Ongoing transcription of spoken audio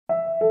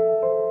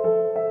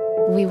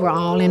We were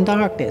all in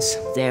darkness.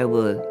 There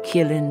were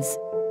killings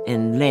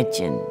and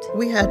lynchings.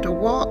 We had to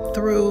walk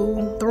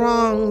through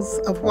throngs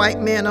of white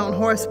men on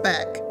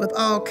horseback with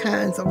all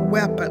kinds of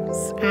weapons.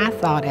 I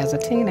thought as a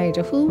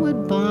teenager, who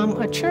would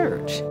bomb a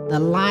church?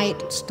 The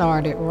light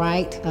started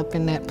right up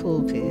in that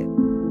pulpit.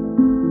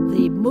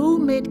 The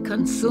movement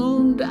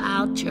consumed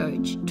our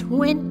church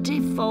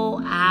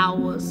 24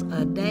 hours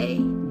a day,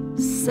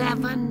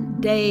 7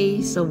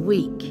 days a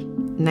week.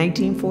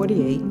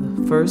 1948,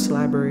 the first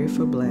library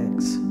for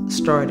blacks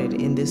started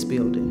in this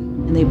building.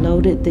 And they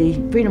loaded the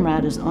Freedom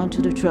Riders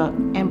onto the truck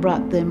and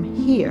brought them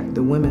here.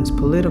 The Women's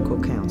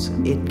Political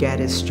Council, it got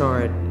its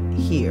start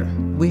here.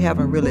 We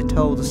haven't really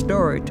told the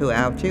story to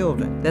our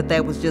children, that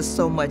there was just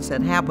so much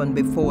that happened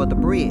before the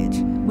bridge.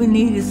 We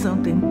needed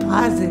something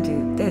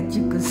positive that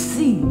you could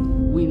see.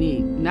 We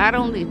need not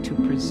only to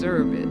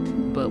preserve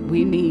it, but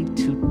we need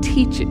to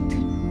teach it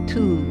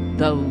to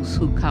those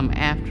who come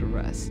after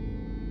us.